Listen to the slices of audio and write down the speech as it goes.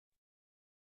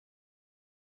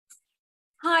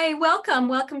Hi, welcome.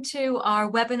 Welcome to our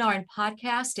webinar and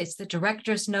podcast. It's the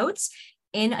director's notes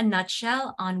in a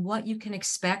nutshell on what you can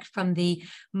expect from the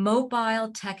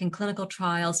Mobile Tech and Clinical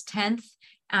Trials 10th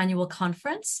Annual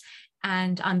Conference.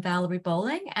 And I'm Valerie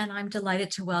Bowling, and I'm delighted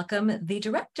to welcome the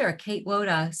director, Kate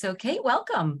Woda. So Kate,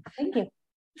 welcome. Thank you. Kate,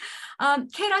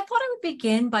 I thought I would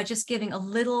begin by just giving a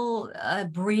little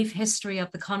brief history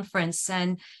of the conference.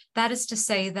 And that is to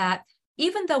say that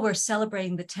even though we're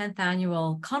celebrating the 10th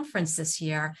annual conference this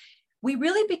year, we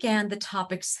really began the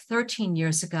topics 13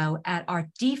 years ago at our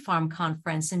DPHARM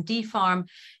conference. And DPHARM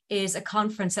is a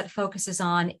conference that focuses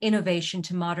on innovation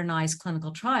to modernize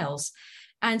clinical trials.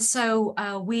 And so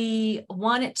we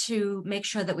wanted to make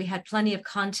sure that we had plenty of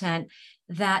content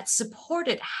that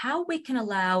supported how we can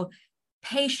allow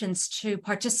patients to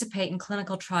participate in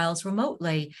clinical trials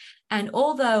remotely. And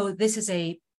although this is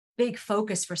a big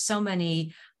focus for so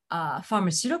many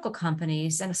pharmaceutical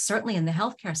companies, and certainly in the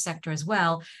healthcare sector as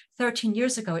well, 13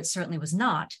 years ago, it certainly was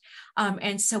not.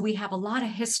 And so we have a lot of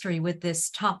history with this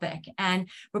topic and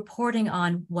reporting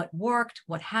on what worked,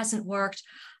 what hasn't worked.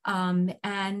 And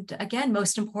again,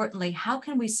 most importantly, how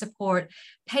can we support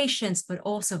patients, but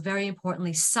also very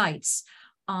importantly, sites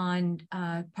on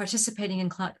participating in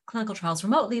clinical trials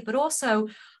remotely, but also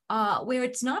where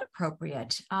it's not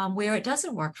appropriate, where it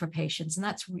doesn't work for patients, and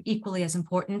that's equally as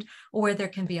important, or where there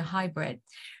can be a hybrid.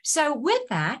 So with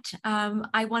that,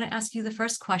 I want to ask you the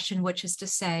first question, which is to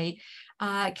say,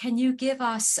 can you give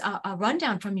us a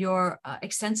rundown from your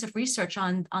extensive research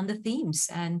on the themes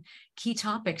and key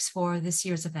topics for this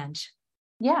year's event?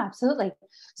 Yeah, absolutely.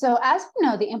 So as we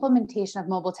know, the implementation of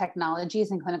mobile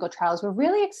technologies in clinical trials were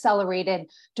really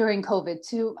accelerated during COVID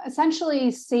to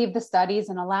essentially save the studies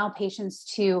and allow patients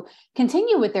to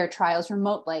continue with their trials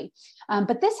remotely.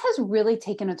 But this has really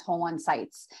taken a toll on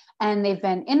sites, and they've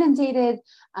been inundated.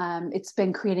 It's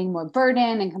been creating more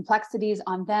burden and complexities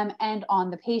on them and on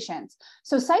the patients.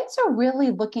 So sites are really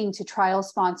looking to trial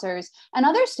sponsors and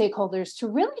other stakeholders to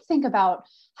really think about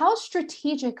how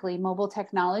strategically mobile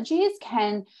technologies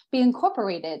can be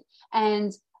incorporated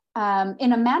and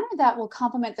in a manner that will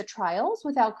complement the trials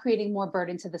without creating more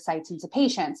burden to the sites and to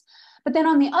patients. But then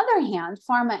on the other hand,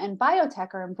 pharma and biotech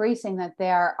are embracing that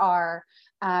there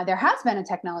has been a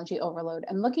technology overload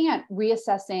and looking at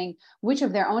reassessing which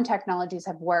of their own technologies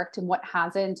have worked and what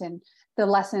hasn't, and the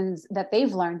lessons that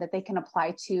they've learned that they can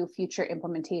apply to future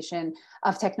implementation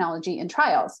of technology in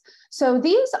trials. So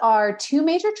these are two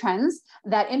major trends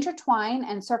that intertwine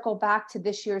and circle back to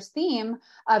this year's theme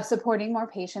of supporting more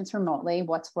patients remotely,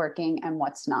 what's working and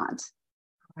what's not.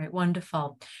 All right,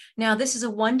 wonderful. Now, this is a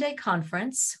one-day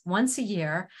conference, once a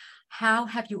year. How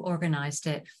have you organized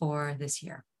it for this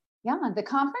year? Yeah, the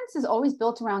conference is always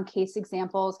built around case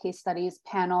examples, case studies,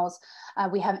 panels.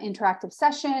 We have interactive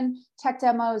session, tech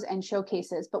demos, and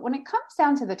showcases. But when it comes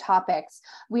down to the topics,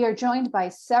 we are joined by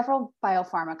several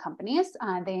biopharma companies.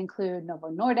 They include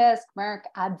Novo Nordisk, Merck,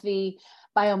 AbbVie,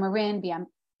 BioMarin,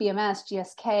 BMS,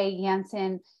 GSK,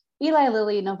 Janssen, Eli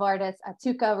Lilly, Novartis,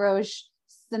 Otsuka, Roche,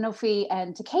 Sanofi,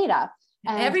 and Takeda.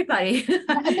 And everybody.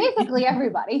 Basically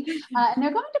everybody. And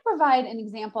they're going to provide an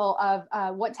example of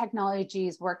what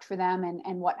technologies worked for them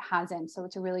and what hasn't. So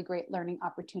it's a really great learning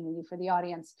opportunity for the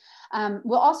audience.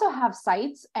 We'll also have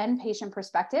sites and patient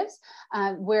perspectives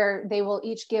where they will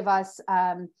each give us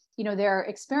their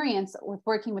experience with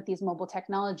working with these mobile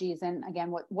technologies, and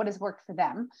again, what has worked for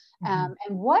them, and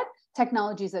what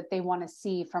technologies that they want to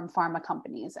see from pharma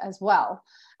companies as well.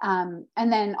 And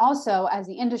then also, as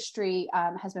the industry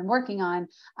has been working on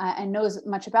and knows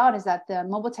much about, is that the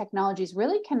mobile technologies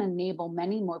really can enable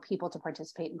many more people to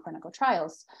participate in clinical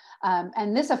trials.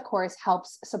 And this, of course,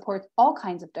 helps support all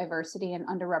kinds of diversity and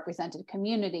underrepresented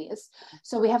communities.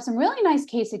 So we have some really nice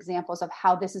case examples of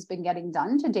how this has been getting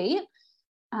done to date.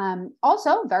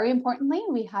 Also, very importantly,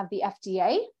 we have the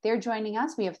FDA. They're joining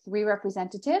us. We have 3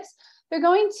 representatives. They're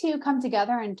going to come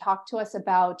together and talk to us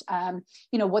about,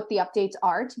 what the updates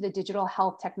are to the digital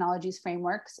health technologies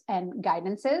frameworks and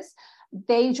guidances.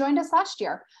 They joined us last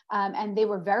year, and they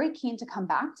were very keen to come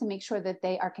back to make sure that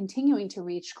they are continuing to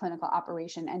reach clinical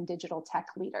operation and digital tech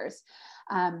leaders.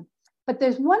 But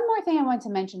there's one more thing I want to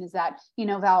mention is that,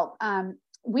 Val,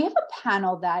 we have a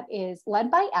panel that is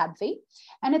led by AbbVie,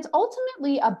 and it's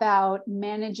ultimately about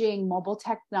managing mobile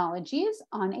technologies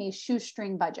on a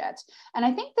shoestring budget. And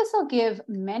I think this will give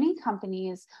many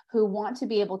companies who want to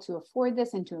be able to afford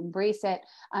this and to embrace it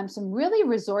some really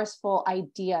resourceful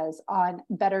ideas on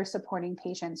better supporting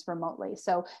patients remotely.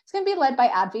 So it's going to be led by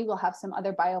AbbVie. We'll have some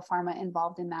other biopharma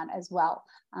involved in that as well.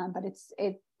 But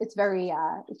it's very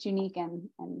unique and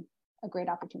a great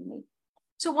opportunity.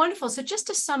 So wonderful. So just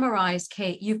to summarize,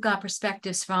 Kate, you've got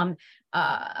perspectives from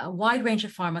a wide range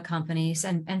of pharma companies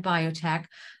and biotech.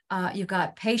 You've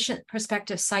got patient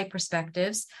perspectives, site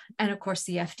perspectives, and of course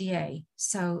the FDA.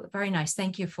 So very nice.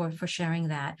 Thank you for sharing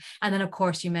that. And then of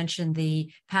course you mentioned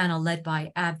the panel led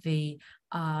by AbbVie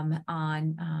on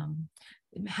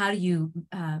how do you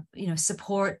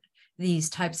support these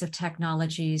types of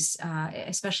technologies,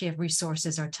 especially if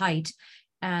resources are tight.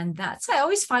 And that's, I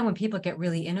always find when people get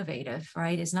really innovative,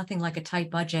 right? It's nothing like a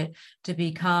tight budget to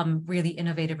become really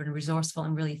innovative and resourceful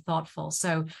and really thoughtful.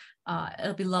 So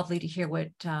it'll be lovely to hear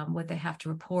what they have to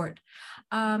report.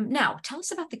 Now, tell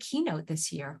us about the keynote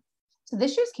this year. So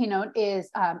this year's keynote is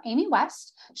Amy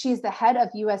West. She's the head of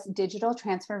U.S. Digital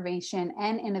Transformation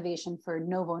and Innovation for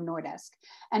Novo Nordisk.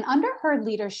 And under her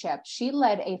leadership, she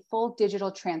led a full digital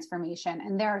transformation.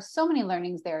 And there are so many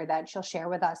learnings there that she'll share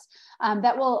with us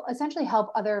that will essentially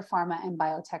help other pharma and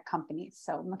biotech companies.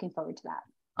 So I'm looking forward to that.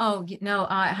 Oh, no,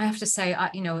 I have to say,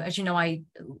 as you know, I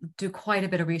do quite a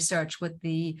bit of research with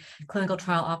the clinical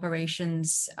trial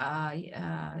operations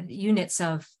units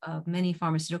of many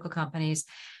pharmaceutical companies.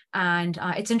 And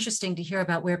it's interesting to hear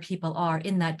about where people are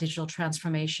in that digital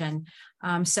transformation.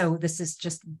 So this is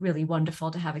just really wonderful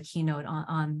to have a keynote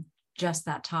on just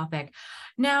that topic.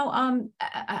 Now,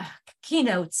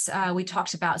 keynotes we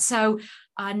talked about. So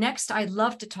next, I'd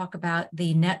love to talk about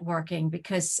the networking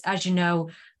because, as you know,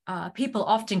 people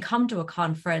often come to a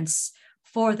conference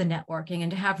for the networking,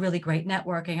 and to have really great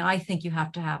networking, I think you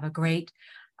have to have a great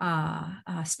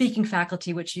speaking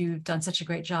faculty, which you've done such a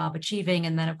great job achieving.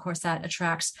 And then, of course, that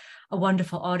attracts a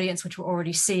wonderful audience, which we're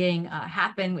already seeing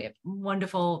happen. We have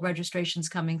wonderful registrations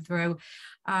coming through.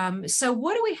 So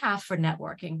what do we have for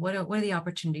networking? What are the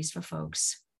opportunities for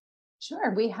folks?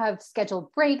 Sure. We have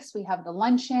scheduled breaks. We have the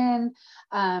luncheon.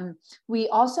 We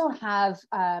also have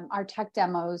our tech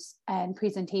demos and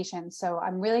presentations. So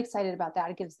I'm really excited about that.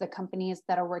 It gives the companies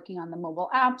that are working on the mobile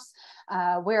apps,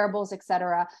 wearables, et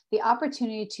cetera, the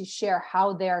opportunity to share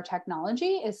how their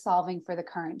technology is solving for the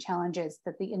current challenges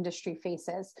that the industry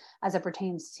faces as it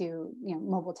pertains to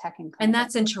mobile tech. And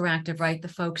that's interactive, right? The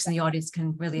folks in the audience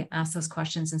can really ask those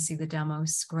questions and see the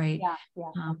demos. Great.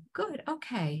 Yeah. Good.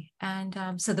 Okay.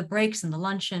 And so the break and the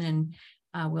luncheon,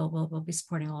 and we'll be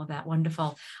supporting all of that.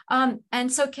 Wonderful.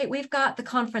 And so, Kate, we've got the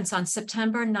conference on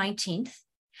September 19th.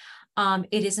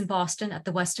 It is in Boston at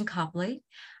the Westin Copley.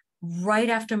 Right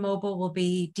after mobile will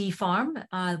be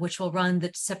DPharm, which will run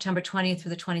the September 20th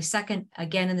through the 22nd,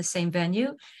 again in the same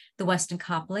venue, the Westin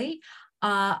Copley.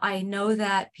 I know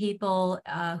that people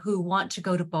who want to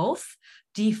go to both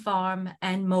DPharm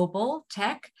and mobile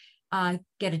tech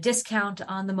get a discount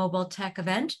on the mobile tech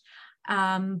event.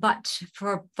 But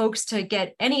for folks to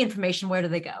get any information, where do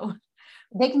they go?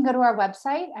 They can go to our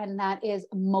website, and that is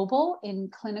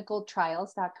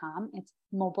mobileinclinicaltrials.com. It's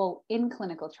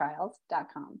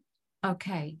mobileinclinicaltrials.com.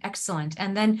 Okay, excellent.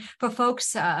 And then for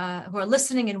folks who are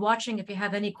listening and watching, if you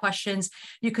have any questions,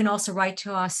 you can also write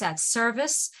to us at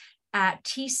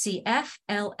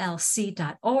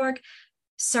service@tcfllc.org.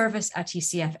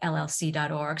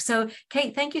 service@tcfllc.org. So,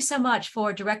 Kate, thank you so much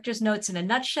for Director's Notes in a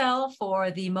nutshell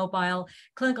for the Mobile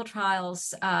Clinical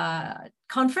Trials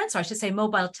Conference, or I should say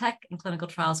Mobile Tech and Clinical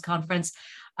Trials Conference,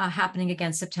 happening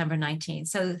again September 19th.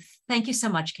 So thank you so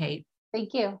much, Kate.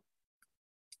 Thank you.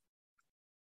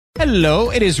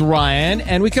 Hello, it is Ryan,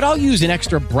 and we could all use an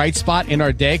extra bright spot in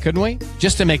our day, couldn't we?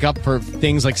 Just to make up for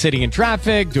things like sitting in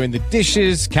traffic, doing the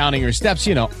dishes, counting your steps,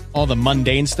 all the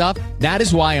mundane stuff. That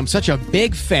is why I'm such a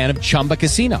big fan of Chumba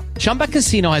Casino. Chumba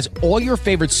Casino has all your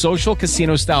favorite social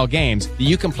casino-style games that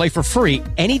you can play for free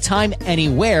anytime,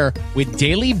 anywhere with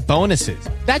daily bonuses.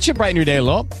 That should brighten your day a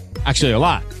little. Actually, a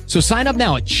lot. So sign up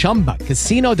now at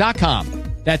ChumbaCasino.com.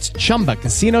 That's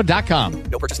ChumbaCasino.com.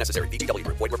 No purchase necessary. VGW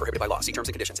Group. Void where prohibited by law. See terms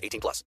and conditions. 18+.